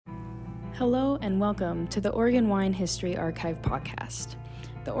Hello and welcome to the Oregon Wine History Archive podcast.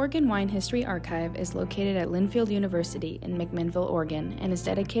 The Oregon Wine History Archive is located at Linfield University in McMinnville, Oregon, and is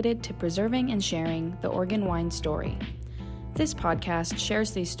dedicated to preserving and sharing the Oregon wine story. This podcast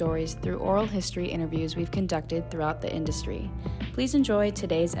shares these stories through oral history interviews we've conducted throughout the industry. Please enjoy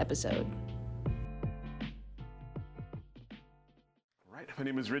today's episode. My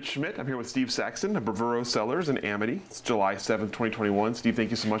name is Rich Schmidt. I'm here with Steve Saxton of Bravuro Cellars in Amity. It's July 7th, 2021. Steve,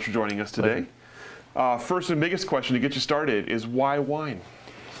 thank you so much for joining us today. First and biggest question to get you started is why wine?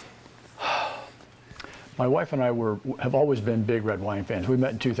 My wife and I have always been big red wine fans. We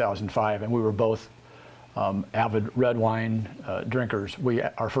met in 2005 and we were both avid red wine drinkers.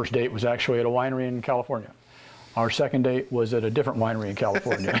 Our first date was actually at a winery in California. Our second date was at a different winery in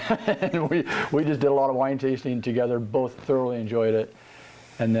California. And we just did a lot of wine tasting together, both thoroughly enjoyed it.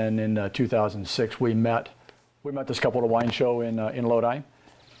 And then in 2006, we met this couple at a wine show in Lodi,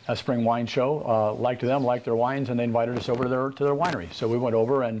 a spring wine show. Liked them, liked their wines, and they invited us over to their winery. So we went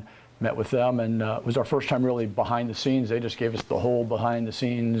over and met with them, and it was our first time really behind the scenes. They just gave us the whole behind the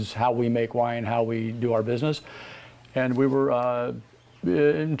scenes, how we make wine, how we do our business. And we were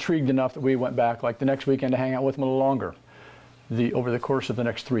intrigued enough that we went back like the next weekend to hang out with them a little longer. Over the course of the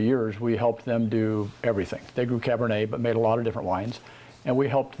next 3 years, we helped them do everything. They grew Cabernet, but made a lot of different wines. And we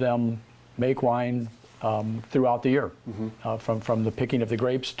helped them make wine throughout the year, from the picking of the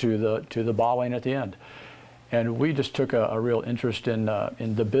grapes to the bottling at the end. And we just took a real interest in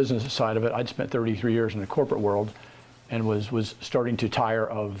the business side of it. I'd spent 33 years in the corporate world and was starting to tire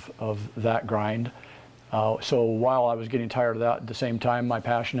of that grind. So while I was getting tired of that, at the same time, my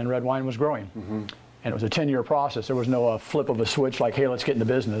passion in red wine was growing. And it was a 10-year process. There was no flip of a switch like, hey, let's get into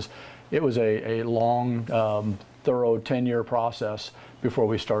business. It was a long, thorough 10-year process before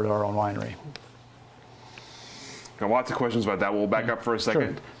we started our own winery. Got lots of questions about that. We'll back up for a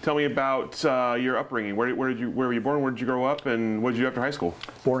second. Sure. Tell me about your upbringing. Where were you born? Where did you grow up? And what did you do after high school?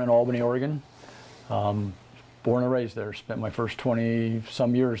 Born in Albany, Oregon. Born and raised there. Spent my first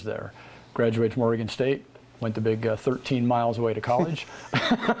 20-some years there. Graduated from Oregon State. Went the big 13 miles away to college.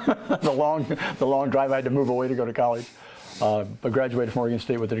 the long drive I had to move away to go to college. But graduated from Oregon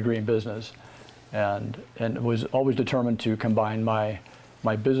State with a degree in business, and was always determined to combine my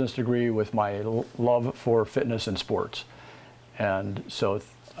business degree with my love for fitness and sports. And so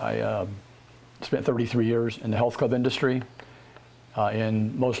I spent 33 years in the health club industry,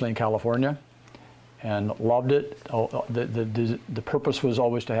 mostly in California, and loved it. The purpose was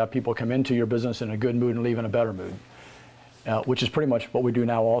always to have people come into your business in a good mood and leave in a better mood, which is pretty much what we do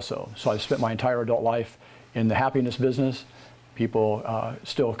now also. So I spent my entire adult life in the happiness business. People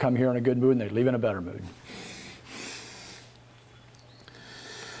still come here in a good mood and they leave in a better mood.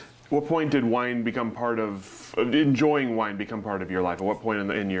 What point did wine become part of, enjoying wine become part of your life? At what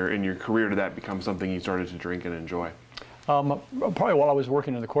point in your career did that become something you started to drink and enjoy? Probably while I was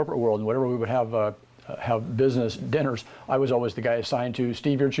working in the corporate world, and whenever we would have business dinners, I was always the guy assigned to,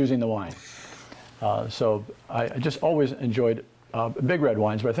 Steve, you're choosing the wine. So I just always enjoyed big red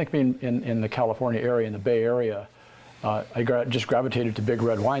wines, but I think being in the California area, in the Bay Area, I just gravitated to big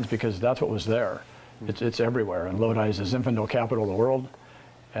red wines because that's what was there. It's everywhere, and Lodi is the Zinfandel capital of the world.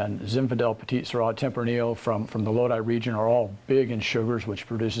 And Zinfandel, Petit Syrah, Tempranillo from the Lodi region are all big in sugars, which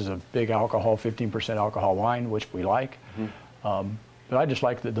produces a big alcohol, 15% alcohol wine, which we like. But I just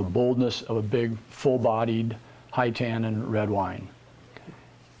like the boldness of a big, full-bodied, high-tannin red wine.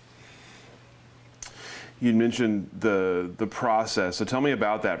 You mentioned the process, so tell me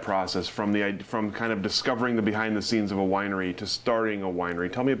about that process from kind of discovering the behind the scenes of a winery to starting a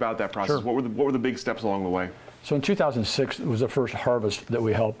winery. Tell me about that process. Sure. What were the big steps along the way? So in 2006 it was the first harvest that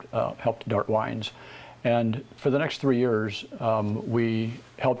we helped Dart Wines, and for the next 3 years we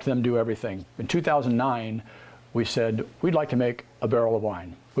helped them do everything. In 2009 we said we'd like to make a barrel of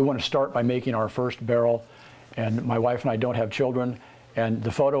wine. We want to start by making our first barrel, and my wife and I don't have children, and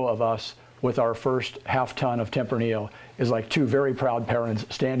the photo of us with our first half-ton of Tempranillo is like two very proud parents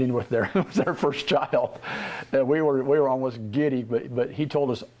standing with their first child. And we were almost giddy, but he told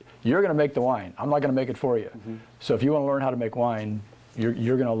us, you're going to make the wine. I'm not going to make it for you. So if you want to learn how to make wine, you're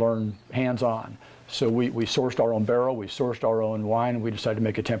going to learn hands-on. So we sourced our own barrel, we sourced our own wine, we decided to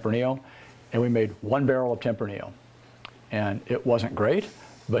make a Tempranillo, and we made 1 barrel of Tempranillo. And it wasn't great,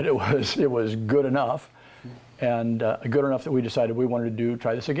 but it was good enough. And good enough that we decided we wanted to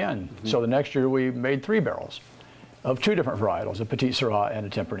try this again. So the next year we made 3 barrels of 2 different varietals, a Petit Syrah and a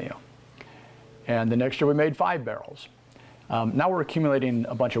Tempranillo. And the next year we made 5 barrels. Now we're accumulating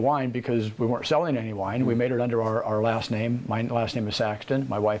a bunch of wine because we weren't selling any wine. We made it under our last name. My last name is Saxton,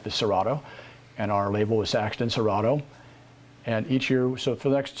 my wife is Serrato, and our label was Saxton Serrato. And each year, so for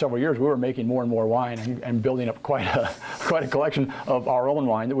the next several years, we were making more and more wine and building up quite a collection of our own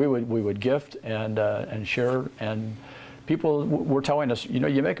wine that we would gift and share. And people were telling us,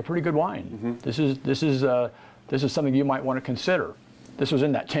 you make a pretty good wine. This is something you might want to consider. This was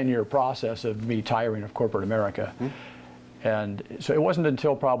in that 10-year process of me tiring of corporate America. And so it wasn't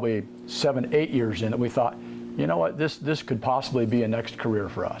until probably 7, 8 years in that we thought, you know what, this could possibly be a next career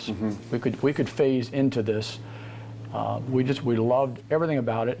for us. We could phase into this. We loved everything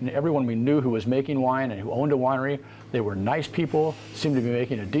about it, and everyone we knew who was making wine and who owned a winery, they were nice people, seemed to be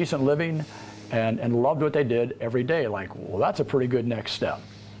making a decent living, and loved what they did every day. Like, well, that's a pretty good next step.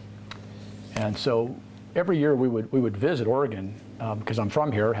 And so every year we would visit Oregon, because I'm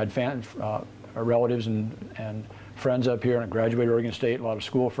from here, had relatives and friends up here, and I graduated Oregon State, a lot of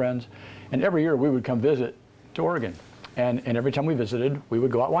school friends, and every year we would come visit to Oregon, and every time we visited, we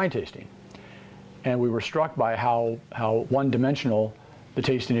would go out wine tasting. And we were struck by how one-dimensional the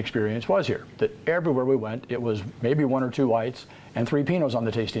tasting experience was here. That everywhere we went, it was maybe 1 or 2 whites and 3 Pinots on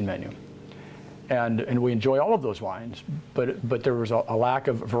the tasting menu. And we enjoy all of those wines, but there was a lack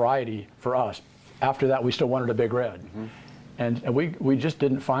of variety for us. After that, we still wanted a big red. And we just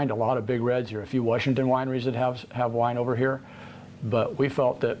didn't find a lot of big reds here. A few Washington wineries that have wine over here, but we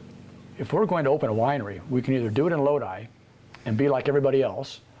felt that if we're going to open a winery, we can either do it in Lodi and be like everybody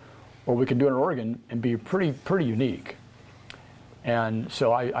else, or we could do it in Oregon and be pretty unique. And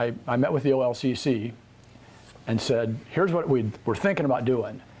so I met with the OLCC and said, here's what we're thinking about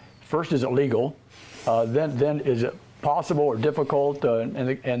doing. First, is it legal? Then is it possible or difficult?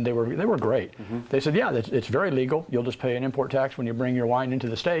 And they were great. They said, yeah, it's very legal. You'll just pay an import tax when you bring your wine into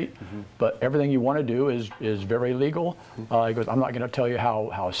the state, but everything you want to do is very legal. He goes, I'm not going to tell you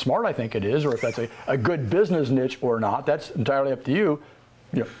how smart I think it is, or if that's a good business niche or not. That's entirely up to you.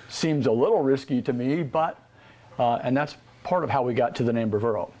 Seems a little risky to me, but, and that's part of how we got to the name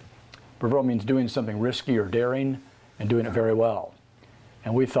Bravuro. Bravuro means doing something risky or daring and doing it very well.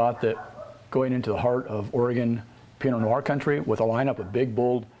 And we thought that going into the heart of Oregon Pinot Noir country with a lineup of big,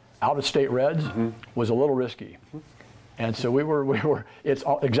 bold, out-of-state reds was a little risky. And so it's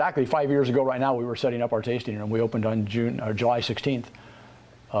exactly 5 years ago right now, we were setting up our tasting room. We opened on July 16th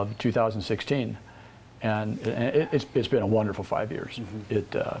of 2016. And it's been a wonderful 5 years.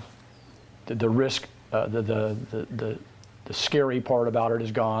 The risk, the scary part about it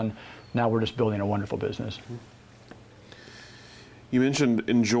is gone. Now we're just building a wonderful business. You mentioned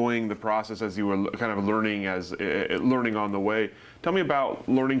enjoying the process as you were kind of learning on the way. Tell me about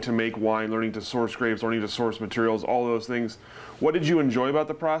learning to make wine, learning to source grapes, learning to source materials, all those things. What did you enjoy about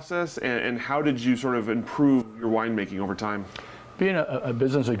the process, and how did you sort of improve your winemaking over time? Being a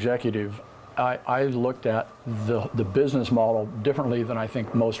business executive, I looked at the business model differently than I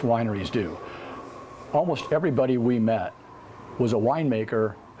think most wineries do. Almost everybody we met was a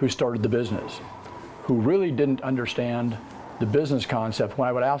winemaker who started the business, who really didn't understand the business concept. When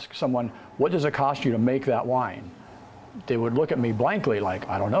I would ask someone, what does it cost you to make that wine? They would look at me blankly like,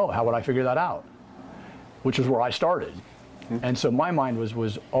 I don't know, how would I figure that out? Which is where I started. And so my mind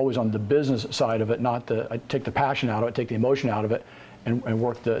was always on the business side of it, I'd take the passion out of it, take the emotion out of it, and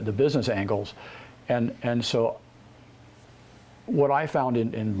work the business angles. And so what I found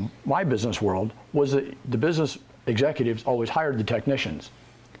in my business world was that the business executives always hired the technicians.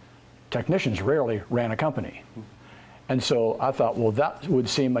 Technicians rarely ran a company. And so I thought, well, that would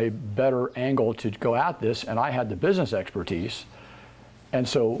seem a better angle to go at this, and I had the business expertise, and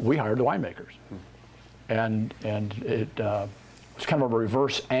so we hired the winemakers. And it was kind of a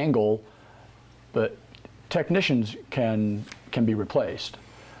reverse angle, but technicians can be replaced.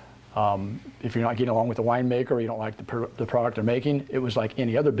 If you're not getting along with the winemaker, or you don't like the product they're making, it was like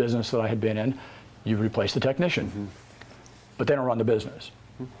any other business that I had been in, you replace the technician, but they don't run the business.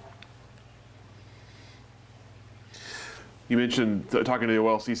 You mentioned talking to the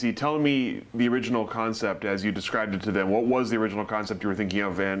OLCC. Tell me the original concept as you described it to them. What was the original concept you were thinking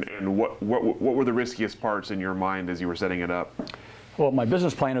of, and what were the riskiest parts in your mind as you were setting it up? Well, my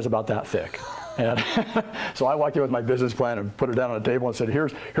business plan is about that thick. And so I walked in with my business plan and put it down on the table and said,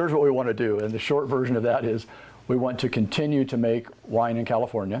 here's what we want to do. And the short version of that is we want to continue to make wine in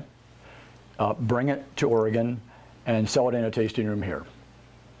California, bring it to Oregon, and sell it in a tasting room here.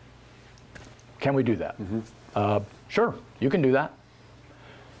 Can we do that? Sure, you can do that.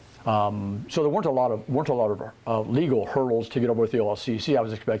 So there weren't a lot of legal hurdles to get over with the OLCC. I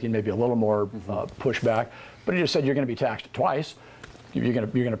was expecting maybe a little more pushback, but he just said you're going to be taxed twice. You're going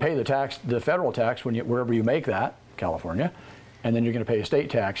to pay the federal tax wherever you make that, California, and then you're going to pay a state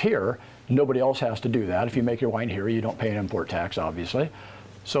tax here. Nobody else has to do that. If you make your wine here, you don't pay an import tax, obviously.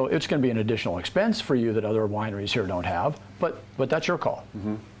 So it's going to be an additional expense for you that other wineries here don't have, but that's your call.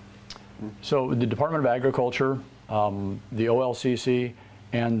 So the Department of Agriculture, the OLCC,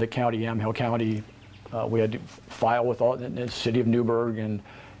 and the county, Yamhill County, we had to file with all the city of Newburgh and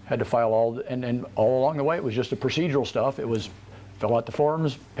had to file all, and all along the way it was just the procedural stuff. It was fill out the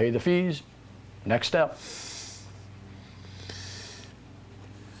forms, pay the fees, next step.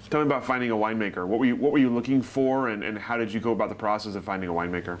 Tell me about finding a winemaker. What were you looking for, and how did you go about the process of finding a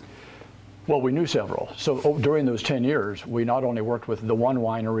winemaker? Well, we knew several. So during those 10 years, we not only worked with the one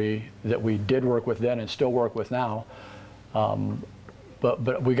winery that we did work with then and still work with now,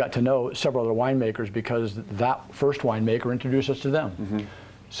 but we got to know several other winemakers because that first winemaker introduced us to them.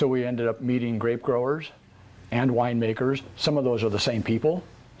 So we ended up meeting grape growers and winemakers. Some of those are the same people.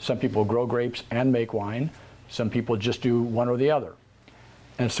 Some people grow grapes and make wine. Some people just do one or the other.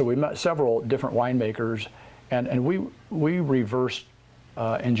 And so we met several different winemakers, and we reverse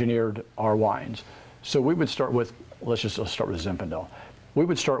engineered our wines. So we would start with, let's start with Zinfandel. We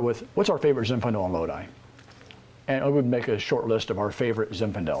would start with, what's our favorite Zinfandel in Lodi? And we would make a short list of our favorite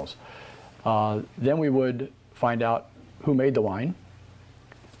Zinfandels. Then we would find out who made the wine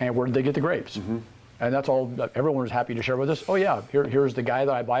and where did they get the grapes. And that's all, everyone was happy to share with us. Oh yeah, here's the guy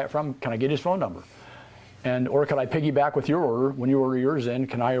that I buy it from. Can I get his phone number? And, or could I piggyback with your order? When you order yours in,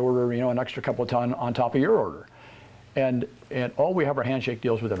 can I order, an extra couple of ton on top of your order? And we have our handshake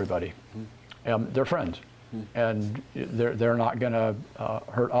deals with everybody. They're friends, and they're not going to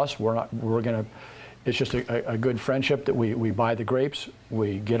hurt us. We're going to. It's just a good friendship that we buy the grapes,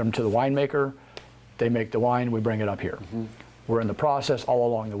 we get them to the winemaker, they make the wine, we bring it up here. We're in the process all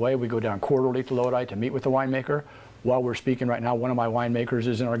along the way. We go down quarterly to Lodi to meet with the winemaker. While we're speaking right now, one of my winemakers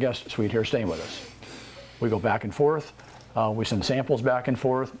is in our guest suite here staying with us. We go back and forth. We send samples back and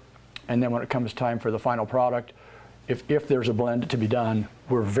forth. And then when it comes time for the final product, if there's a blend to be done,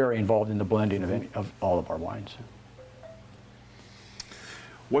 we're very involved in the blending of all of our wines.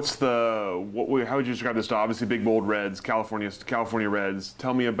 How would you describe this style? Obviously big, bold reds, California reds.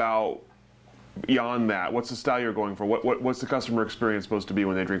 Tell me about beyond that. What's the style you're going for? What's the customer experience supposed to be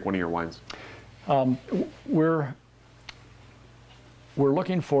when they drink one of your wines? We're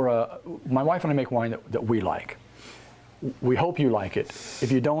looking for my wife and I make wine that we like. We hope you like it.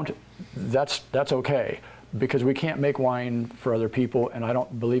 If you don't, that's okay, because we can't make wine for other people, and I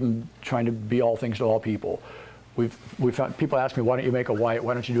don't believe in trying to be all things to all people. We've found people ask me, why don't you make a white?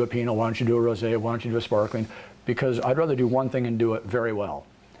 Why don't you do a Pinot? Why don't you do a Rosé? Why don't you do a sparkling? Because I'd rather do one thing and do it very well.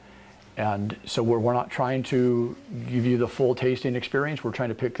 And so we're not trying to give you the full tasting experience. We're trying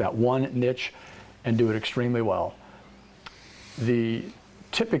to pick that one niche and do it extremely well.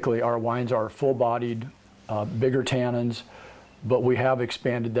 Typically our wines are full-bodied, bigger tannins, but we have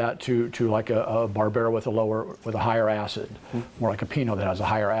expanded that to like a Barbera with a higher acid, more like a Pinot that has a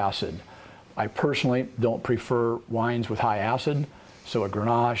higher acid. I personally don't prefer wines with high acid, so a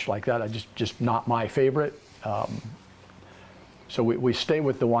Grenache like that, just not my favorite. So we stay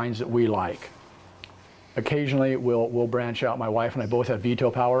with the wines that we like. Occasionally we'll branch out. My wife and I both have veto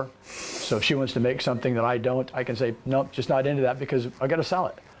power, so if she wants to make something that I don't, I can say, nope, just not into that, because I got to sell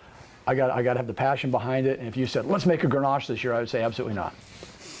it. I got to have the passion behind it, and if you said, let's make a Grenache this year, I would say absolutely not.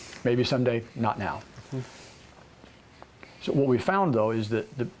 Maybe someday, not now. So what we found, though, is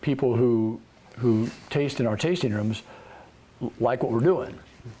that the people who taste in our tasting rooms like what we're doing.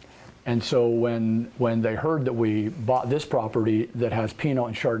 And so when they heard that we bought this property that has Pinot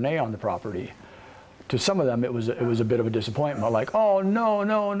and Chardonnay on the property, to some of them it was a bit of a disappointment. Like, oh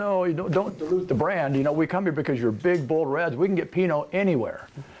no, you don't dilute the brand. We come here because you're big, bold reds. We can get Pinot anywhere.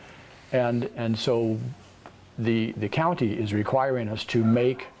 And so the county is requiring us to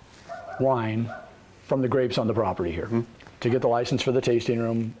make wine from the grapes on the property here. To get the license for the tasting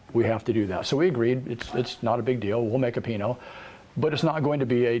room, we have to do that. So we agreed, it's not a big deal, we'll make a Pinot, but it's not going to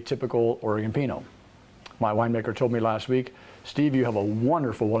be a typical Oregon Pinot. My winemaker told me last week, Steve, you have a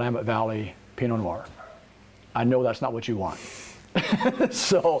wonderful Willamette Valley Pinot Noir. I know that's not what you want.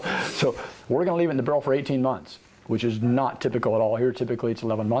 so we're gonna leave it in the barrel for 18 months, which is not typical at all here. Typically it's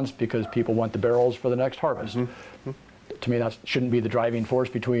 11 months because people want the barrels for the next harvest. To me, that shouldn't be the driving force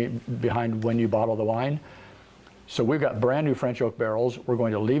behind when you bottle the wine. So we've got brand new French oak barrels. We're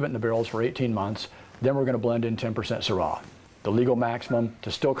going to leave it in the barrels for 18 months. Then we're going to blend in 10% Syrah, the legal maximum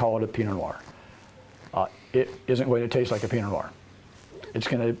to still call it a Pinot Noir. It isn't going to taste like a Pinot Noir. It's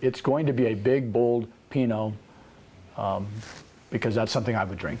going to be a big, bold Pinot because that's something I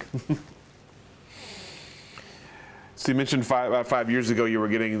would drink. So you mentioned about 5 years ago you were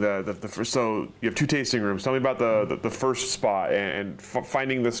getting the first, so you have 2 tasting rooms. Tell me about the first spot and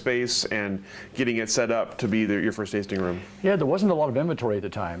finding the space and getting it set up to be your first tasting room. Yeah, there wasn't a lot of inventory at the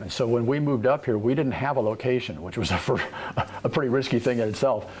time, and so when we moved up here, we didn't have a location, which was a pretty risky thing in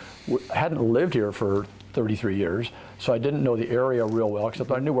itself. I hadn't lived here for 33 years, so I didn't know the area real well, except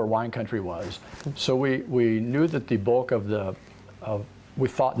I knew where wine country was. So we knew that the bulk of we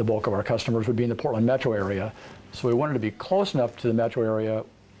thought the bulk of our customers would be in the Portland metro area. So we wanted to be close enough to the metro area,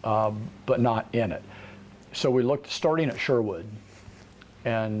 but not in it. So we looked starting at Sherwood,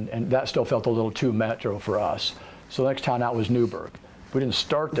 and that still felt a little too metro for us. So the next town out was Newburgh. We didn't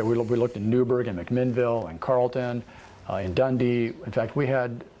start there. We looked at Newburgh and McMinnville and Carlton, in Dundee. In fact, we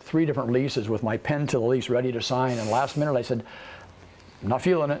had 3 different leases with my pen to the lease ready to sign, and last minute I said, I'm not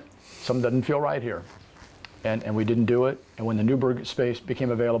feeling it. Something doesn't feel right here. And we didn't do it. And when the Newburgh space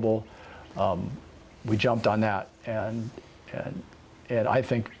became available, we jumped on that, and I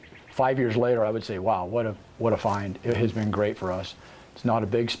think 5 years later, I would say, wow, what a find! It has been great for us. It's not a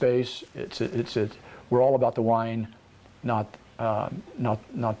big space. We're all about the wine, not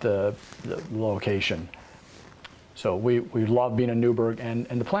the location. So we love being in Newburgh, and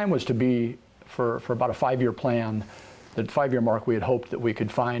the plan was to be for about a 5-year plan. The 5-year mark, we had hoped that we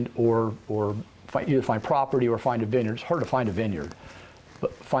could find either find property or find a vineyard. It's hard to find a vineyard.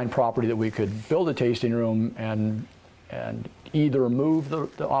 But find property that we could build a tasting room and either move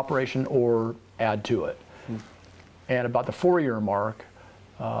the operation or add to it. And about the 4-year mark,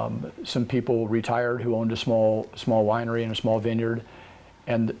 some people retired who owned a small winery and a small vineyard,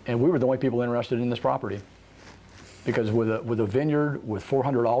 and we were the only people interested in this property, because with a vineyard with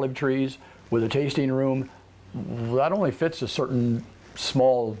 400 olive trees, with a tasting room, that only fits a certain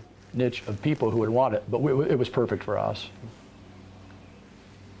small niche of people who would want it. But it was perfect for us.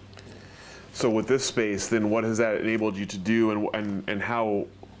 So with this space, then what has that enabled you to do, and how?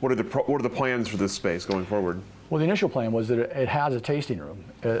 What are the plans for this space going forward? Well, the initial plan was that it has a tasting room.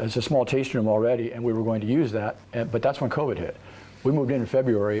 It's a small tasting room already, and we were going to use that. But that's when COVID hit. We moved in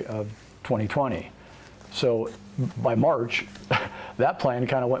February of 2020. So by March, that plan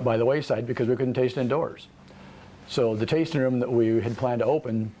kind of went by the wayside because we couldn't taste indoors. So the tasting room that we had planned to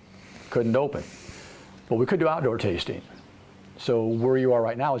open couldn't open, but we could do outdoor tasting. So where you are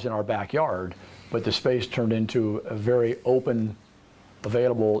right now is in our backyard, but the space turned into a very open,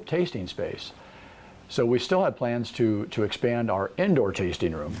 available tasting space. So we still had plans to expand our indoor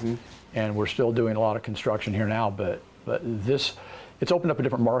tasting room, and we're still doing a lot of construction here now, but it's opened up a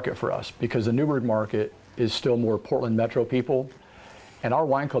different market for us, because the Newburgh market is still more Portland metro people, and our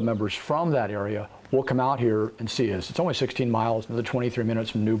wine club members from that area will come out here and see us. It's only 16 miles, another 23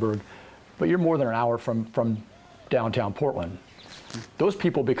 minutes from Newburgh, but you're more than an hour from downtown Portland. Those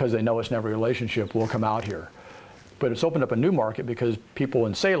people, because they know us in every relationship, will come out here. But it's opened up a new market because people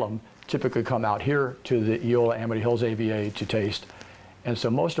in Salem typically come out here to the Eola Amity Hills AVA to taste. And so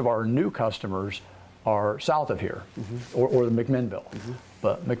most of our new customers are south of here, or the McMinnville.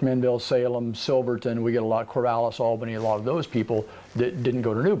 But McMinnville, Salem, Silverton, we get a lot of Corvallis, Albany, a lot of those people that didn't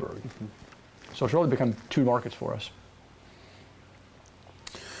go to Newburgh. So it's really become 2 markets for us.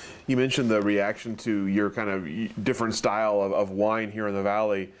 You mentioned the reaction to your kind of different style of wine here in the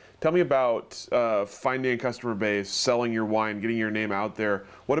Valley. Tell me about finding a customer base, selling your wine, getting your name out there.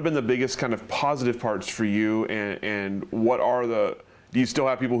 What have been the biggest kind of positive parts for you, and what are do you still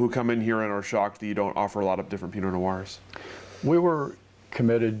have people who come in here and are shocked that you don't offer a lot of different Pinot Noirs? We were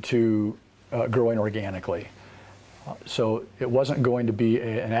committed to growing organically. So it wasn't going to be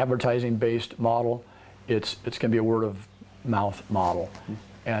an advertising-based model. It's going to be a word-of-mouth model.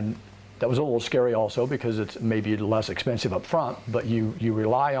 And that was a little scary also, because it's maybe less expensive up front, but you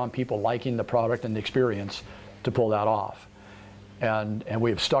rely on people liking the product and the experience to pull that off. And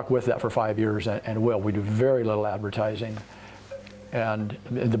we've stuck with that for 5 years, and will. We do very little advertising. And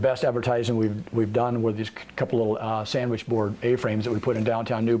the best advertising we've done were these couple little sandwich board A-frames that we put in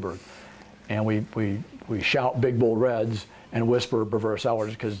downtown Newburgh. And we shout Big Bold Reds and whisper Bravuro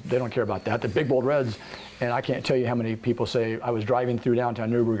Cellars, because they don't care about that. The Big Bold Reds, and I can't tell you how many people say, I was driving through downtown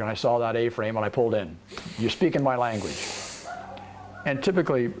Newburgh and I saw that A-frame and I pulled in. You're speaking my language. And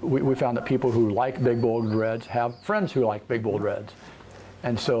typically, we found that people who like Big Bold Reds have friends who like Big Bold Reds.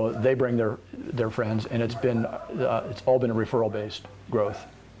 And so they bring their friends, and it's all been a referral-based growth.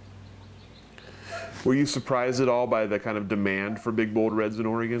 Were you surprised at all by the kind of demand for Big Bold Reds in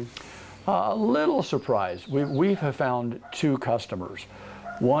Oregon? A little surprised. We have found 2 customers.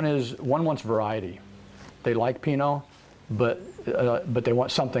 One wants variety. They like Pinot, but they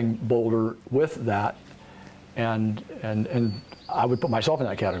want something bolder with that, and I would put myself in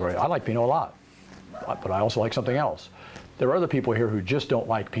that category. I like Pinot a lot. but I also like something else. There are other people here who just don't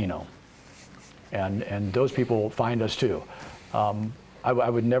like Pinot, and those people find us too. I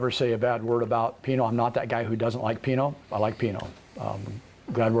would never say a bad word about Pinot. I'm not that guy who doesn't like Pinot. I like Pinot.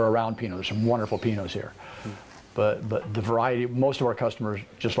 Glad we're around Pinot. There's some wonderful Pinots here. But the variety, most of our customers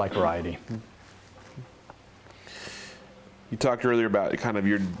just like variety. You talked earlier about kind of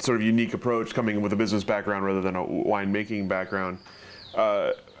your sort of unique approach coming with a business background rather than a winemaking background.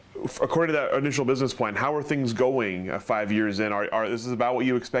 According to that initial business plan, how are things going 5 years in? Are this is about what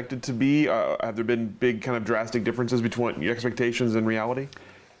you expected to be? Have there been big kind of drastic differences between your expectations and reality?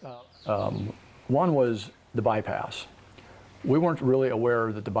 One was the bypass. We weren't really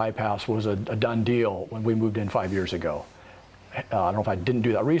aware that the bypass was a done deal when we moved in 5 years ago. I don't know if I didn't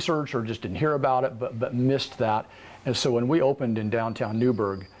do that research or just didn't hear about it, but missed that. And so when we opened in downtown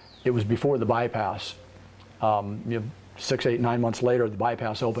Newburgh, it was before the bypass. 6, 8, 9 months later, the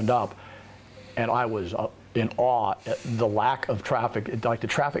bypass opened up, and I was in awe at the lack of traffic. Like the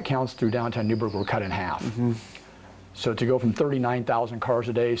traffic counts through downtown Newburgh were cut in half. Mm-hmm. So to go from 39,000 cars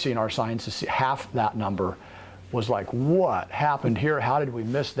a day, seeing our signs, to see half that number was like, what happened here? How did we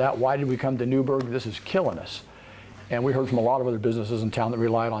miss that? Why did we come to Newburgh? This is killing us. And we heard from a lot of other businesses in town that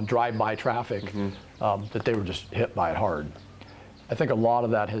relied on drive-by traffic, that they were just hit by it hard. I think a lot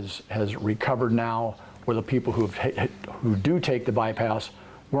of that has recovered now, where the people who do take the bypass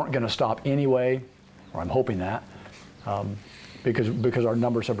weren't going to stop anyway, or I'm hoping that, because our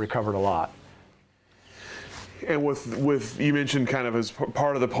numbers have recovered a lot. And with you mentioned kind of as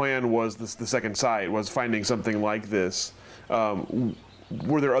part of the plan was the second site, was finding something like this.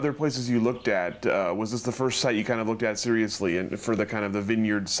 Were there other places you looked at? Was this the first site you kind of looked at seriously and for the kind of the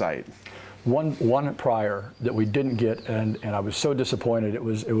vineyard site? One prior that we didn't get, and I was so disappointed. It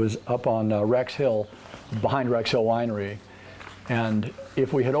was up on Rex Hill, behind Rex Hill Winery, and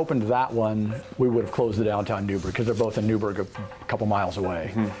if we had opened that one, we would have closed the downtown Newburgh, because they're both in Newburgh a couple miles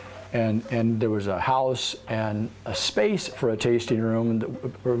away. Mm-hmm. And there was a house and a space for a tasting room,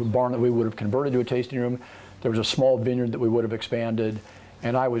 or a barn that we would have converted to a tasting room. There was a small vineyard that we would have expanded,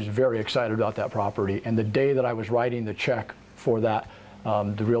 and I was very excited about that property. And the day that I was writing the check for that,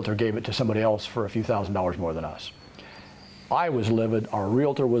 the realtor gave it to somebody else for a few $1,000s more than us. I was livid, our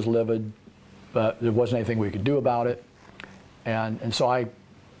realtor was livid, but there wasn't anything we could do about it. And so I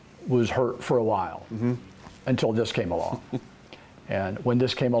was hurt for a while, until this came along. And when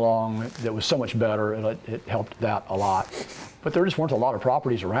this came along, it was so much better, and it helped that a lot. But there just weren't a lot of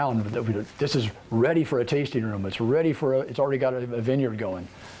properties around that this is ready for a tasting room. It's ready for it's already got a vineyard going.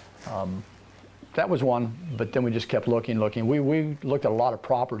 That was one, but then we just kept looking. We looked at a lot of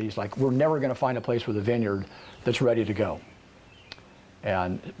properties, like we're never going to find a place with a vineyard that's ready to go.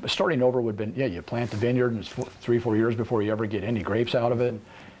 And starting over would have been, you plant the vineyard, and it's 3-4 years before you ever get any grapes out of it.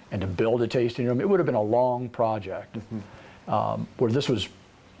 And to build a tasting room, it would have been a long project. Where this was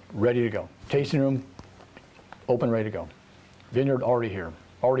ready to go. Tasting room, open, ready to go. Vineyard already here,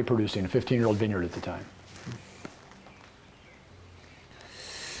 already producing, a 15-year-old vineyard at the time.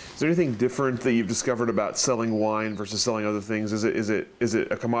 Is there anything different that you've discovered about selling wine versus selling other things? Is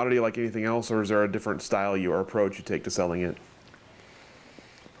it a commodity like anything else, or is there a different style or approach you take to selling it?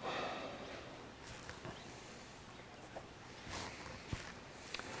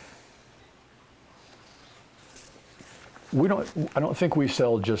 I don't think we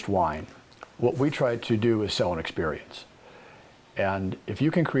sell just wine. What we try to do is sell an experience. And if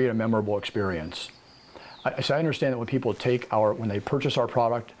you can create a memorable experience, I understand that when people when they purchase our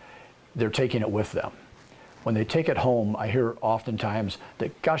product, they're taking it with them. When they take it home, I hear oftentimes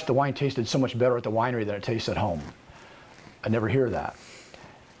that, gosh, the wine tasted so much better at the winery than it tastes at home. I never hear that.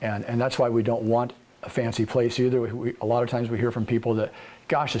 And that's why we don't want a fancy place either. A lot of times we hear from people that,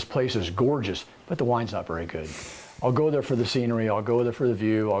 gosh, this place is gorgeous, but the wine's not very good. I'll go there for the scenery, I'll go there for the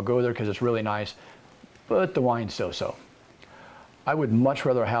view, I'll go there because it's really nice, but the wine's so-so. I would much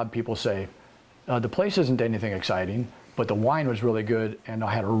rather have people say, the place isn't anything exciting, but the wine was really good and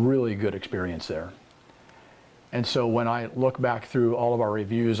I had a really good experience there. And so when I look back through all of our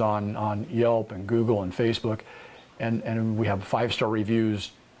reviews on Yelp and Google and Facebook, and we have 5-star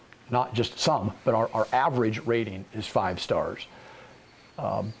reviews, not just some, but our average rating is 5 stars.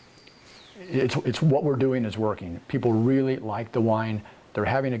 It's what we're doing is working. People really like the wine, they're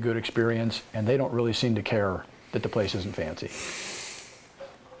having a good experience, and they don't really seem to care that the place isn't fancy.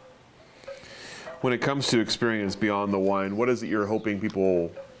 When it comes to experience beyond the wine, what is it you're hoping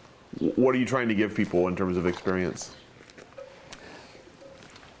people, what are you trying to give people in terms of experience?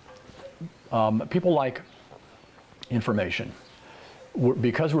 People like information.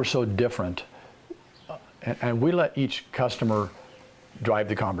 Because we're so different, and we let each customer drive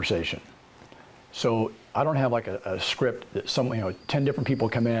the conversation. So I don't have like a script that 10 different people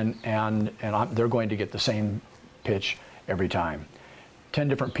come in and they're going to get the same pitch every time. 10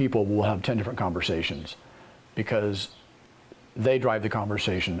 different people will have 10 different conversations because they drive the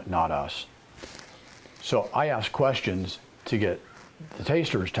conversation, not us. So I ask questions to get the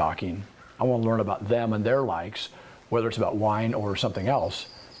tasters talking. I want to learn about them and their likes, whether it's about wine or something else.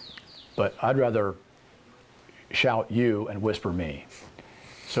 But I'd rather shout you and whisper me.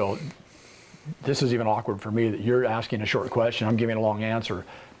 So this is even awkward for me that you're asking a short question, I'm giving a long answer,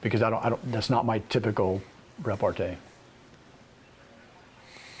 because that's not my typical repartee.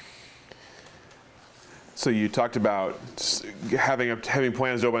 So you talked about having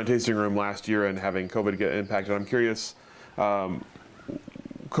plans to open a tasting room last year and having COVID get impacted. I'm curious,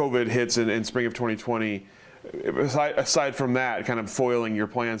 COVID hits in spring of 2020. Aside from that, kind of foiling your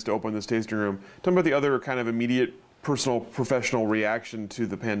plans to open this tasting room, tell me about the other kind of immediate personal, professional reaction to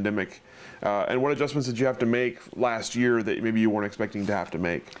the pandemic, and what adjustments did you have to make last year that maybe you weren't expecting to have to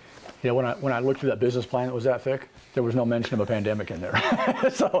make? Yeah, when I looked through that business plan that was that thick, there was no mention of a pandemic in there.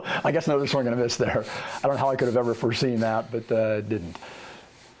 So I guess another swing and a miss there. I don't know how I could have ever foreseen that, but didn't.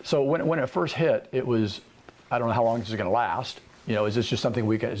 So when it first hit, it was, I don't know how long this is going to last. You know, is this just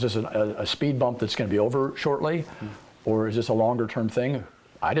something is this a speed bump that's going to be over shortly, or is this a longer term thing?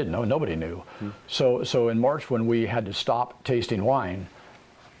 I didn't know. Nobody knew. So in March, when we had to stop tasting wine,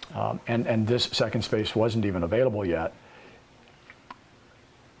 and this second space wasn't even available yet,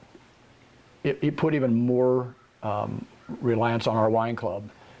 it put even more reliance on our wine club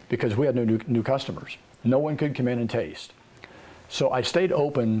because we had new customers. No one could come in and taste. So I stayed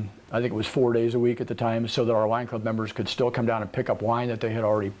open, I think it was 4 days a week at the time, so that our wine club members could still come down and pick up wine that they had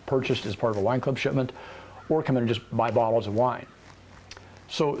already purchased as part of a wine club shipment, or come in and just buy bottles of wine.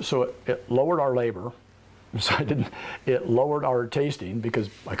 So it lowered our labor. So it lowered our tasting because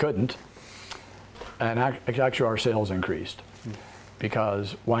I couldn't. And actually our sales increased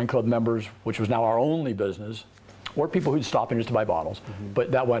because wine club members, which was now our only business, or people who'd stop in just to buy bottles,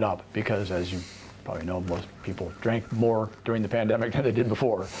 but that went up because, as you probably know, most people drank more during the pandemic than they did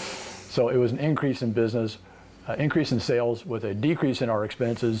before. So it was an increase in business, increase in sales with a decrease in our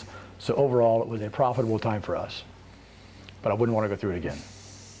expenses. So overall, it was a profitable time for us. But I wouldn't want to go through it again.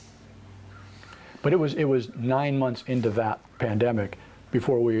 But it was 9 months into that pandemic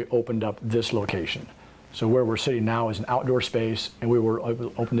before we opened up this location. So where we're sitting now is an outdoor space, and we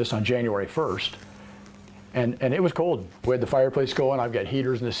opened this on January 1st. And it was cold. We had the fireplace going. I've got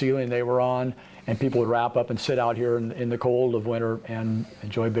heaters in the ceiling they were on, and people would wrap up and sit out here in the cold of winter and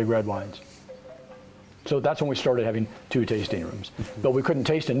enjoy big red wines. So that's when we started having 2 tasting rooms. But we couldn't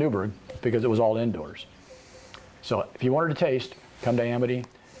taste in Newburgh because it was all indoors. So if you wanted to taste, come to Amity.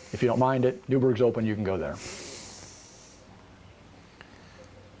 If you don't mind it, Newburgh's open, you can go there.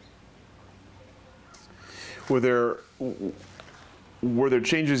 Were there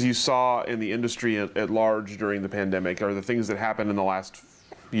changes you saw in the industry at large during the pandemic, or the things that happened in the last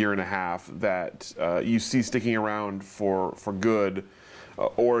year and a half that you see sticking around for good,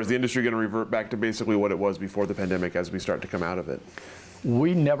 or is the industry going to revert back to basically what it was before the pandemic as we start to come out of it?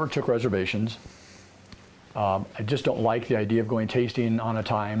 We never took reservations. I just don't like the idea of going tasting on a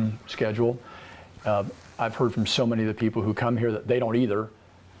time schedule. I've heard from so many of the people who come here that they don't either,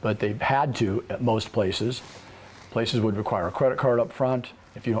 but they've had to at most places. Places would require a credit card up front.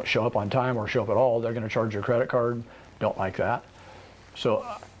 If you don't show up on time or show up at all, they're going to charge your credit card. Don't like that. So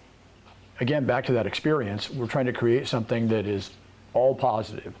again, back to that experience, we're trying to create something that is all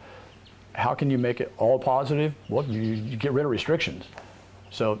positive. How can you make it all positive? Well, you get rid of restrictions.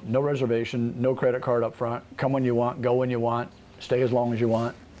 So no reservation, no credit card up front. Come when you want, go when you want, stay as long as you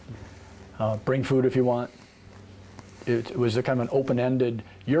want. Bring food if you want. It was a kind of an open-ended,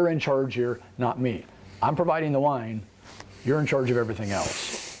 you're in charge here, not me. I'm providing the wine, you're in charge of everything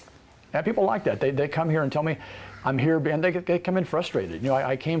else. And people like that. They come here and tell me, I'm here, and they come in frustrated. You know,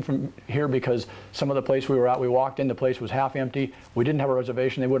 I came from here because some of the place we were at, we walked in, the place was half empty. We didn't have a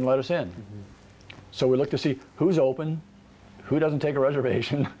reservation, they wouldn't let us in. So we looked to see who's open, who doesn't take a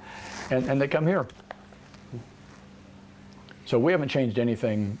reservation, and they come here. So we haven't changed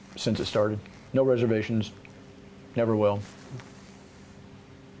anything since it started. No reservations, never will.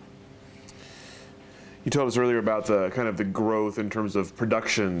 You told us earlier about the kind of the growth in terms of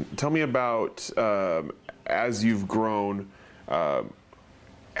production. Tell me about, as you've grown,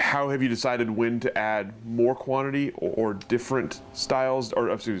 how have you decided when to add more quantity or different styles, or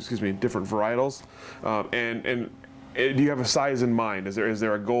excuse me, different varietals? And do you have a size in mind? Is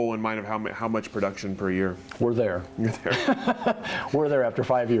there a goal in mind of how much production per year? We're there. You're there. We're there after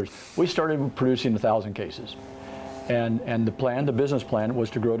 5 years. We started producing 1,000 cases. And the business plan was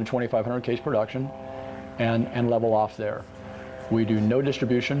to grow to 2,500 case production and level off there. We do no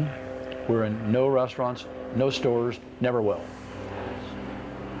distribution. We're in no restaurants, no stores, never will.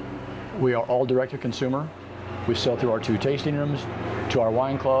 We are all direct to consumer. We sell through our 2 tasting rooms, to our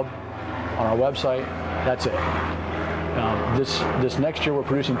wine club, on our website. That's it. This next year we're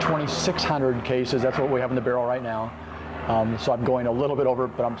producing 2,600 cases. That's what we have in the barrel right now. So I'm going a little bit over,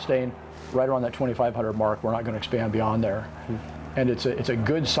 but I'm staying right around that 2,500 mark. We're not going to expand beyond there. And it's a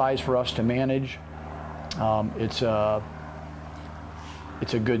good size for us to manage. It's a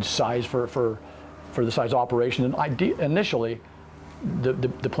good size for the size operation. And initially,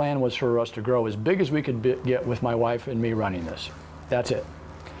 the plan was for us to grow as big as we could get with my wife and me running this. That's it.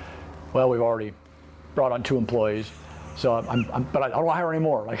 Well, we've already brought on 2 employees, so but I don't hire any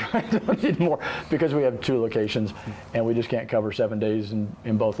more. Like, I don't need more because we have 2 locations, and we just can't cover 7 days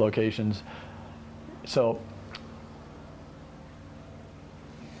in both locations. So.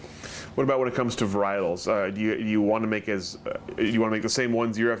 What about when it comes to varietals? Do you want to make the same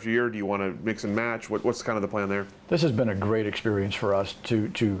ones year after year? Do you want to mix and match? What's kind of the plan there? This has been a great experience for us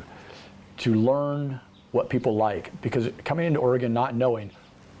to learn what people like, because coming into Oregon not knowing,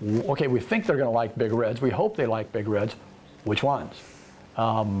 okay, we think they're going to like Big Reds. We hope they like Big Reds. Which ones?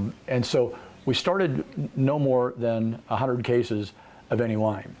 And so we started no more than 100 cases of any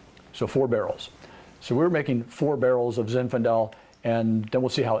wine, so 4 barrels. So we were making 4 barrels of Zinfandel, and then we'll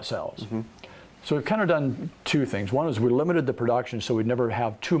see how it sells. So we've kind of done 2 things. One is we limited the production so we'd never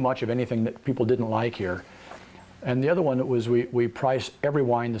have too much of anything that people didn't like here. And the other one was we price every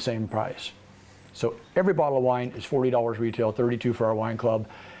wine the same price. So every bottle of wine is $40 retail, $32 for our wine club.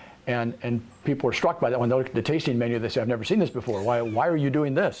 And people were struck by that when they look at the tasting menu. They say, I've never seen this before. Why are you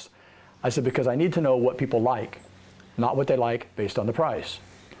doing this? I said, because I need to know what people like, not what they like based on the price.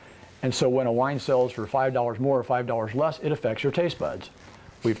 And so when a wine sells for $5 more or $5 less, it affects your taste buds.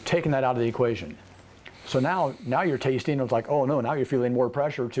 We've taken that out of the equation. So now you're tasting, it's like, oh no, now you're feeling more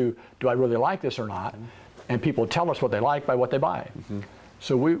pressure to, do I really like this or not? And people tell us what they like by what they buy.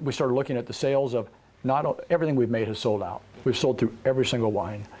 So we started looking at the sales of, not everything we've made has sold out. We've sold through every single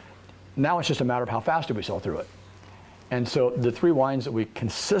wine. Now it's just a matter of how fast do we sell through it. And so the 3 wines that we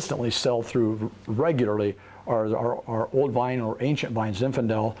consistently sell through regularly are our old vine or ancient vine,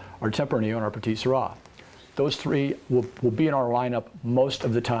 Zinfandel, our Tempranillo, and our Petit Syrah. Those 3 will be in our lineup most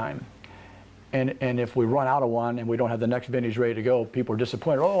of the time. And if we run out of one and we don't have the next vintage ready to go, people are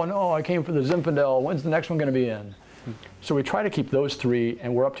disappointed. Oh no, I came for the Zinfandel. When's the next one going to be in? So we try to keep those 3,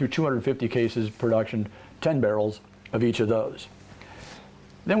 and we're up to 250 cases production, 10 barrels of each of those.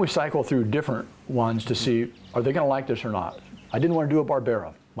 Then we cycle through different ones to see, are they going to like this or not? I didn't want to do a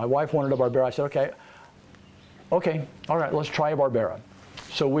Barbera. My wife wanted a Barbera. I said, okay, all right, let's try a Barbera.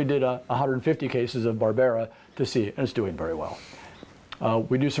 So we did 150 cases of Barbera to see, and it's doing very well.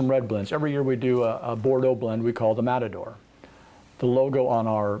 We do some red blends. Every year we do a Bordeaux blend we call the Matador. The logo on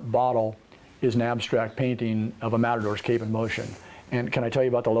our bottle is an abstract painting of a Matador's cape in motion. And can I tell you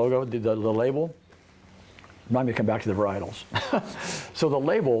about the logo, the label? Remind me to come back to the varietals. So the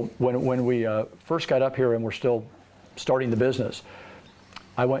label, when we first got up here and we're still starting the business,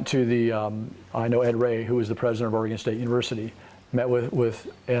 I went to the, I know Ed Ray, who is the president of Oregon State University, met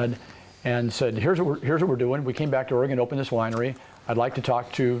with Ed and said, here's what we're doing. We came back to Oregon to open this winery. I'd like to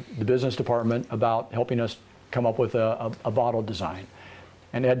talk to the business department about helping us come up with a bottle design.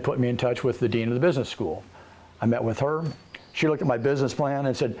 And Ed put me in touch with the dean of the business school. I met with her. She looked at my business plan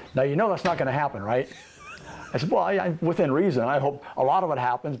and said, now you know that's not going to happen, right? I said, well, within reason. I hope a lot of it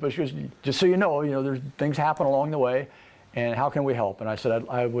happens, but she was, just so you know, there's things happen along the way, and how can we help? And I said,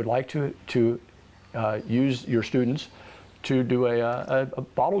 I would like to use your students to do a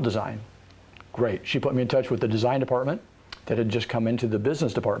bottle design. Great. She put me in touch with the design department that had just come into the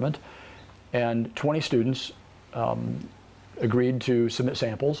business department, and 20 students agreed to submit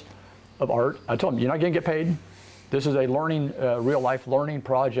samples of art. I told them, you're not going to get paid. This is a learning, real-life learning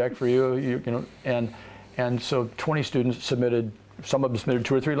project for you. And so 20 students submitted, some of them submitted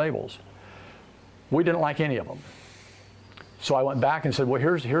 2 or 3 labels. We didn't like any of them. So I went back and said, well,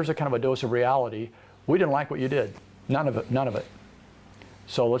 here's a kind of a dose of reality. We didn't like what you did. None of it.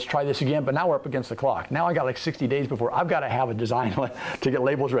 So let's try this again, but now we're up against the clock. Now I got like 60 days before. I've got to have a design to get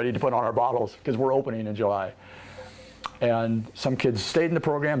labels ready to put on our bottles because we're opening in July. And some kids stayed in the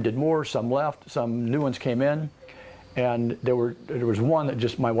program, did more, some left, some new ones came in. And there was one that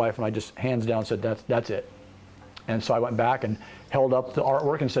just my wife and I just hands down said, that's it. And so I went back and held up the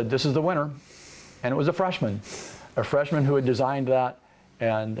artwork and said, this is the winner. And it was a freshman who had designed that.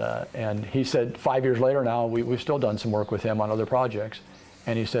 And he said 5 years later now, we've still done some work with him on other projects.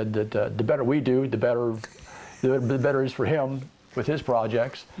 And he said that the better we do, the better the better it is for him with his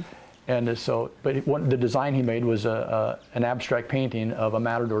projects. And so, but the design he made was an abstract painting of a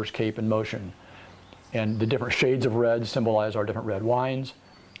matador's cape in motion. And the different shades of red symbolize our different red wines.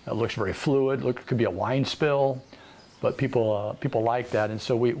 It looks very fluid. It could be a wine spill, but people like that. And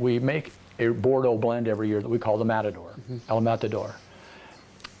so we make a Bordeaux blend every year that we call the Matador, El Matador.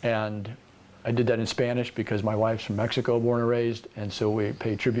 And I did that in Spanish because my wife's from Mexico, born and raised, and so we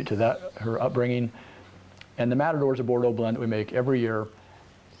pay tribute to that, her upbringing. And the Matador is a Bordeaux blend that we make every year,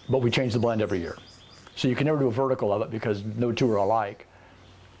 but we change the blend every year. So you can never do a vertical of it because no two are alike.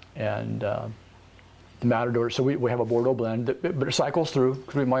 And the Matador, so we have a Bordeaux blend, but it cycles through,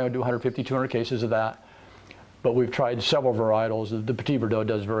 because we might do 150, 200 cases of that. But we've tried several varietals. The Petit Verdot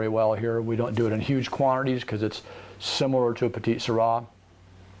does very well here. We don't do it in huge quantities because it's similar to a Petit Syrah.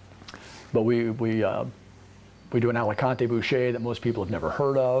 But we do an Alicante Boucher that most people have never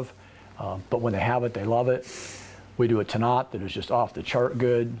heard of. But when they have it, they love it. We do a Tannat that is just off the chart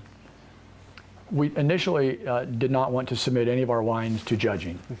good. We initially did not want to submit any of our wines to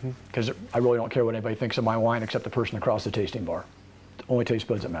judging, because I really don't care what anybody thinks of my wine except the person across the tasting bar. Only taste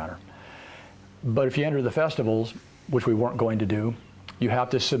buds that matter. But if you enter the festivals, which we weren't going to do, you have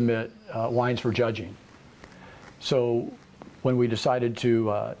to submit wines for judging. So when we decided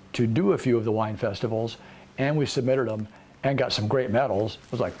to do a few of the wine festivals, and we submitted them and got some great medals,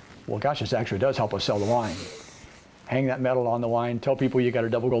 it was like, well, gosh, this actually does help us sell the wine. Hang that medal on the wine, tell people you got a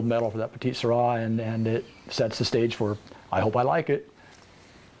double gold medal for that Petit Syrah, and it sets the stage for, I hope I like it,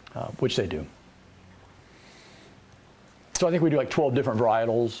 which they do. So I think we do like 12 different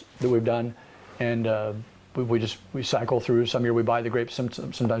varietals that we've done, and we cycle through. Some year we buy the grapes,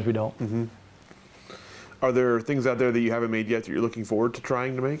 sometimes we don't. Are there things out there that you haven't made yet that you're looking forward to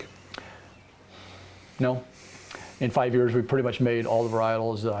trying to make? No. In 5 years, we've pretty much made all the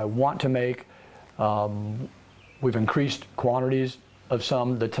varietals that I want to make. We've increased quantities of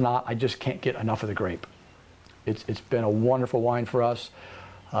some. The Tannat, I just can't get enough of the grape. It's been a wonderful wine for us.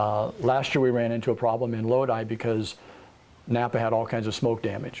 Last year we ran into a problem in Lodi because Napa had all kinds of smoke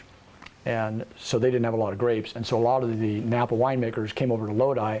damage. And so they didn't have a lot of grapes. And so a lot of the Napa winemakers came over to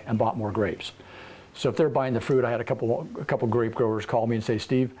Lodi and bought more grapes. So if they're buying the fruit, I had a couple grape growers call me and say,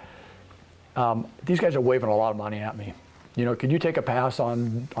 Steve, these guys are waving a lot of money at me. You know, could you take a pass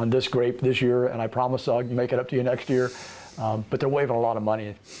on this grape this year, and I promise I'll make it up to you next year. But they're waving a lot of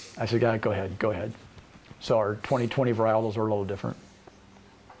money. I said, yeah, go ahead. So our 2020 varietals are a little different.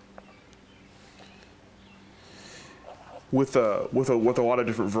 With a lot of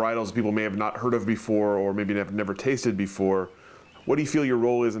different varietals people may have not heard of before, or maybe have never tasted before, what do you feel your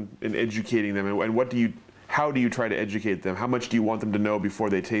role is in educating them, and how do you try to educate them? How much do you want them to know before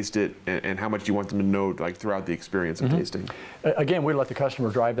they taste it, and how much do you want them to know like throughout the experience of tasting? Again, we let the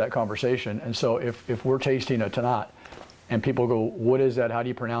customer drive that conversation, and so if we're tasting a Tannat and people go, what is that, how do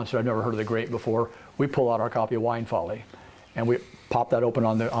you pronounce it, I've never heard of the grape before, we pull out our copy of Wine Folly and we pop that open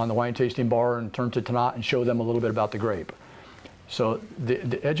on the wine tasting bar and turn to Tannat and show them a little bit about the grape. So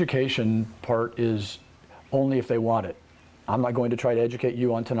the education part is only if they want it. I'm not going to try to educate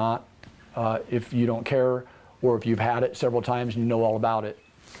you on Tannat if you don't care, or if you've had it several times and you know all about it.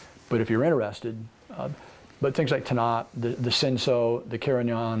 But if you're interested, but things like Tannat, the Cinsault, the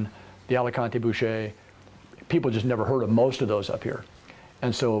Carignan, the Alicante Boucher, people just never heard of most of those up here.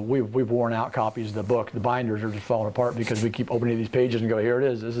 And so we've worn out copies of the book. The binders are just falling apart because we keep opening these pages and go, here it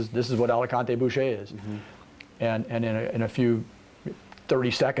is. This is what Alicante Boucher is. And in a few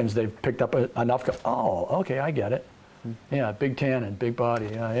 30 seconds, they've picked up enough. Oh, okay, I get it. Yeah, big tannin, big body.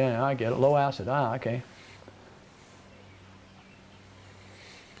 Yeah, I get it. Low acid. Okay.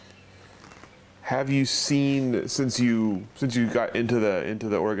 Have you seen, since you got into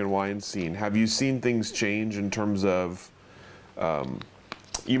the Oregon wine scene, have you seen things change in terms of?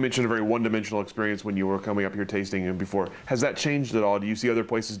 You mentioned a very one-dimensional experience when you were coming up here tasting and before. Has that changed at all? Do you see other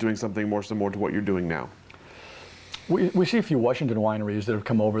places doing something more similar to what you're doing now? We see a few Washington wineries that have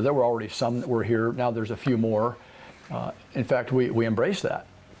come over. There were already some that were here. Now there's a few more. In fact, we embrace that.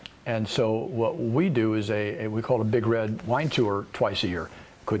 And so what we do is we call it a Big Red wine tour twice a year.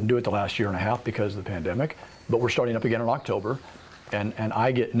 Couldn't do it the last year and a half because of the pandemic, but we're starting up again in October. And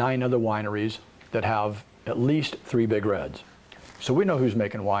I get 9 other wineries that have at least 3 Big Reds. So we know who's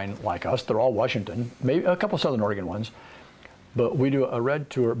making wine like us. They're all Washington, maybe a couple Southern Oregon ones. But we do a red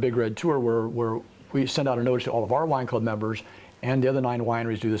tour, Big Red tour, where we send out a notice to all of our wine club members, and the other 9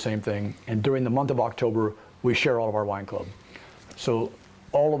 wineries do the same thing. And during the month of October, we share all of our wine club. So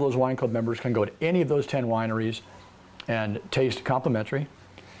all of those wine club members can go to any of those 10 wineries and taste complimentary.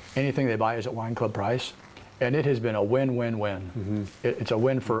 Anything they buy is at wine club price. And it has been a win-win-win. It's a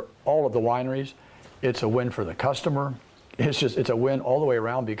win for all of the wineries, It's a win for the customer. It's a win all the way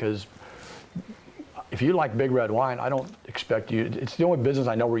around, because if you like big red wine, I don't expect you, it's the only business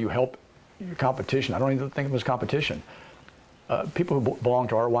I know where you help your competition. I don't even think of it as competition. People who belong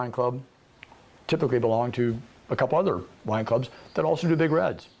to our wine club typically belong to a couple other wine clubs that also do big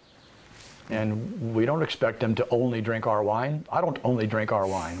reds. And we don't expect them to only drink our wine. I don't only drink our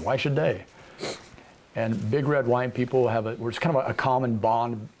wine. Why should they? And big red wine people it's kind of a common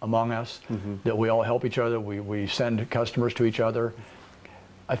bond among us, that we all help each other. We send customers to each other.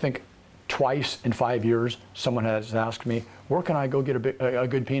 I think twice in 5 years, someone has asked me, where can I go get a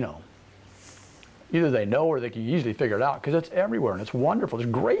good Pinot? Either they know or they can easily figure it out, because it's everywhere and it's wonderful.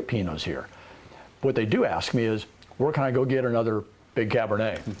 There's great Pinots here. What they do ask me is, where can I go get another big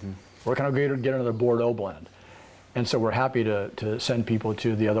Cabernet? Where can I go get another Bordeaux blend? And so we're happy to send people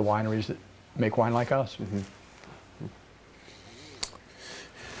to the other wineries that make wine like us.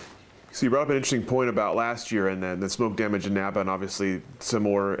 So you brought up an interesting point about last year and then the smoke damage in Napa, and obviously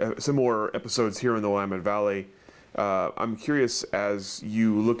similar episodes here in the Willamette Valley. I'm curious, as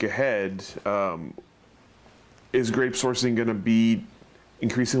you look ahead, is grape sourcing going to be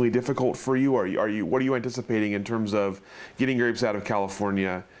increasingly difficult for you? What are you anticipating in terms of getting grapes out of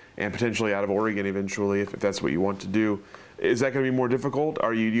California and potentially out of Oregon eventually, if that's what you want to do? Is that going to be more difficult?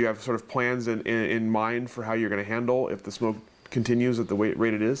 Do you have sort of plans in mind for how you're going to handle if the smoke continues at the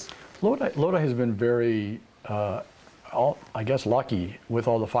rate it is? Lodi has been very, I guess, lucky with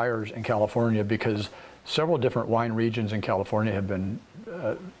all the fires in California, because several different wine regions in California have been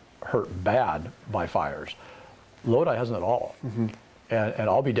hurt bad by fires. Lodi hasn't at all. And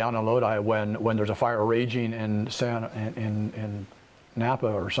I'll be down in Lodi when there's a fire raging in Napa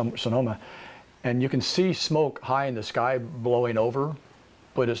or Sonoma, and you can see smoke high in the sky blowing over,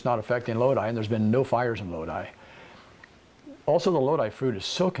 but it's not affecting Lodi, and there's been no fires in Lodi. Also, the Lodi fruit is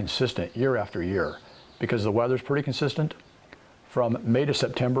so consistent year after year, because the weather's pretty consistent. From May to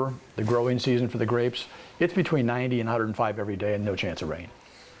September, the growing season for the grapes, it's between 90 and 105 every day and no chance of rain.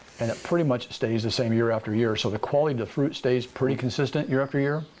 And it pretty much stays the same year after year. So the quality of the fruit stays pretty consistent year after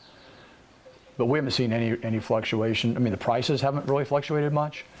year. But we haven't seen any fluctuation. I mean, the prices haven't really fluctuated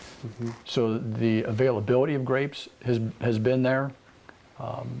much. So the availability of grapes has been there.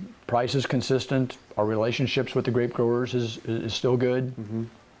 Price is consistent. Our relationships with the grape growers is still good.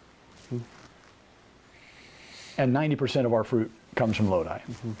 And 90% of our fruit comes from Lodi.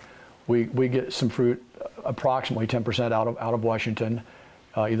 We get some fruit, approximately 10% out of Washington,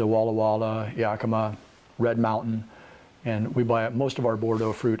 either Walla Walla, Yakima, Red Mountain, and we buy most of our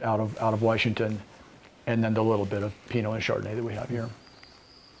Bordeaux fruit out of Washington, and then the little bit of Pinot and Chardonnay that we have here.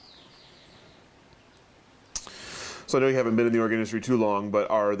 So I know you haven't been in the Oregon industry too long, but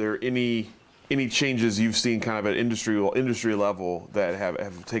are there any changes you've seen kind of at industry level that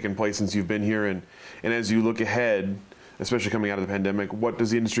have taken place since you've been here? And as you look ahead, especially coming out of the pandemic, what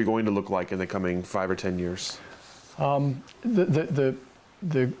does the industry going to look like in the coming 5 or 10 years?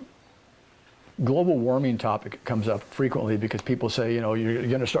 The global warming topic comes up frequently, because people say, you're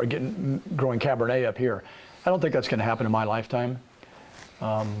going to start growing Cabernet up here. I don't think that's going to happen in my lifetime.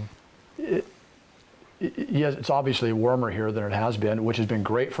 Yes, it's obviously warmer here than it has been, which has been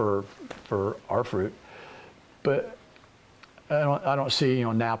great for our fruit. But I don't see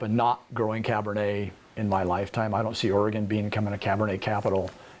Napa not growing Cabernet in my lifetime. I don't see Oregon becoming a Cabernet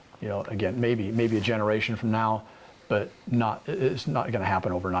capital. Again, maybe a generation from now, but it's not going to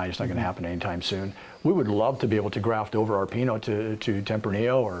happen overnight. It's not going to happen anytime soon. We would love to be able to graft over our Pinot to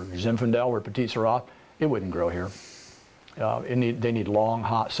Tempranillo or Zinfandel or Petit Syrah. It wouldn't grow here. They need long,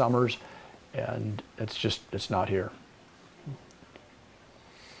 hot summers, and it's not here.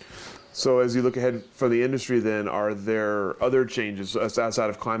 So as you look ahead for the industry, then, are there other changes outside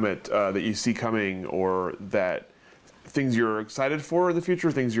of climate that you see coming, or that things you're excited for in the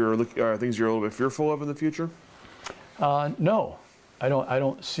future, things you're a little bit fearful of in the future? No, I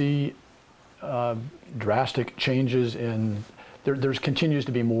don't see drastic changes in. There's continues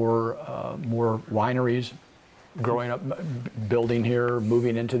to be more wineries growing up, building here,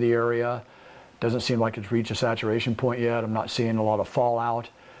 moving into the area. Doesn't seem like it's reached a saturation point yet. I'm not seeing a lot of fallout,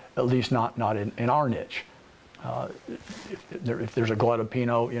 at least not in our niche. If there's a glut of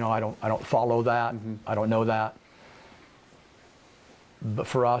Pinot, I don't follow that. I don't know that. But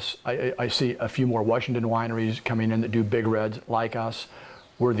for us, I see a few more Washington wineries coming in that do big reds like us.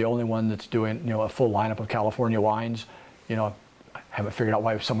 We're the only one that's doing a full lineup of California wines. I haven't figured out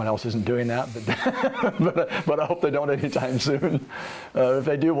why someone else isn't doing that, but I hope they don't anytime soon. If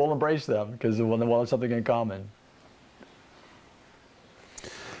they do, we'll embrace them, because we'll have something in common.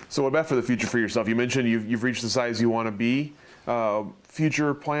 So what about for the future for yourself? You mentioned you've reached the size you want to be.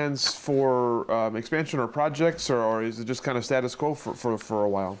 future plans for expansion or projects, or is it just kind of status quo for a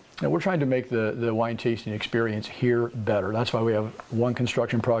while? And we're trying to make the wine tasting experience here better. That's why we have one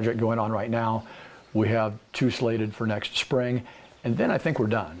construction project going on right now. We have 2 slated for next spring, and then I think we're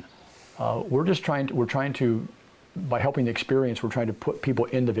done. We're trying to, by helping the experience, we're trying to put people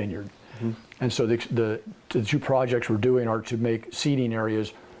in the vineyard. Mm-hmm. And so the 2 projects we're doing are to make seating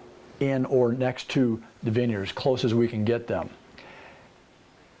areas in or next to the vineyards, close as we can get them.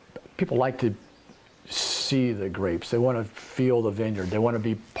 People like to see the grapes. They want to feel the vineyard. They want to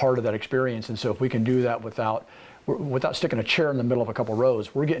be part of that experience. And so if we can do that without sticking a chair in the middle of a couple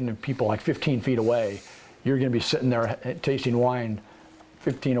rows, we're getting people like 15 feet away. You're going to be sitting there tasting wine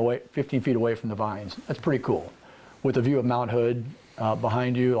 15 feet away from the vines. That's pretty cool. With a view of Mount Hood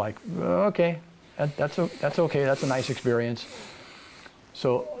behind you, like, okay, that's okay. That's a nice experience.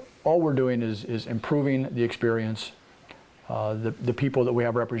 So all we're doing is improving the experience. The people that we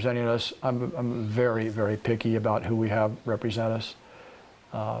have representing us, I'm very, very picky about who we have represent us.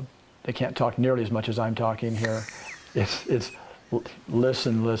 They can't talk nearly as much as I'm talking here. It's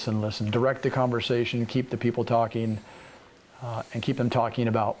listen, listen, listen. Direct the conversation, keep the people talking, and keep them talking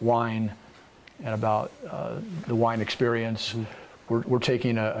about wine and about the wine experience. Mm-hmm. We're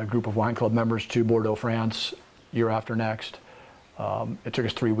taking a group of wine club members to Bordeaux, France, year after next. It took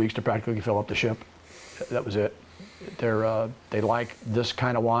us 3 weeks to practically fill up the ship. That was it. They like this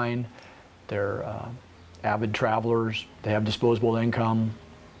kind of wine. They're avid travelers. They have disposable income.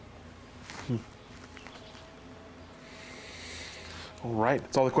 All right,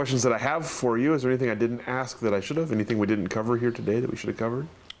 that's all the questions that I have for you. Is there anything I didn't ask that I should have? Anything we didn't cover here today that we should have covered?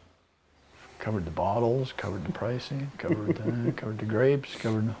 Covered the bottles, covered the pricing, covered the grapes,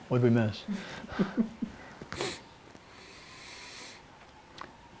 what did we miss? I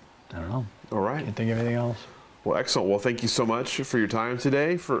don't know. All right. Can't think of anything else. Well, excellent. Well, thank you so much for your time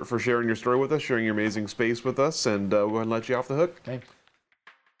today, for sharing your story with us, sharing your amazing space with us, and we'll go ahead and let you off the hook. Okay.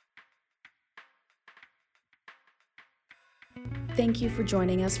 Thank you for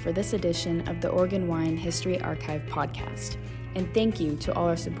joining us for this edition of the Oregon Wine History Archive podcast. And thank you to all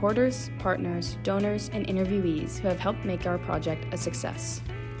our supporters, partners, donors, and interviewees who have helped make our project a success.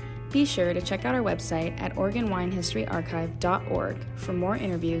 Be sure to check out our website at OregonWineHistoryArchive.org for more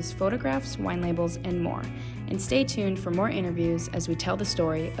interviews, photographs, wine labels, and more. And stay tuned for more interviews as we tell the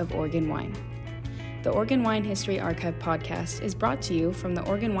story of Oregon wine. The Oregon Wine History Archive podcast is brought to you from the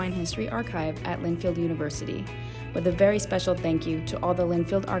Oregon Wine History Archive at Linfield University, with a very special thank you to all the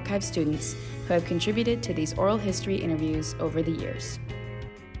Linfield Archive students who have contributed to these oral history interviews over the years.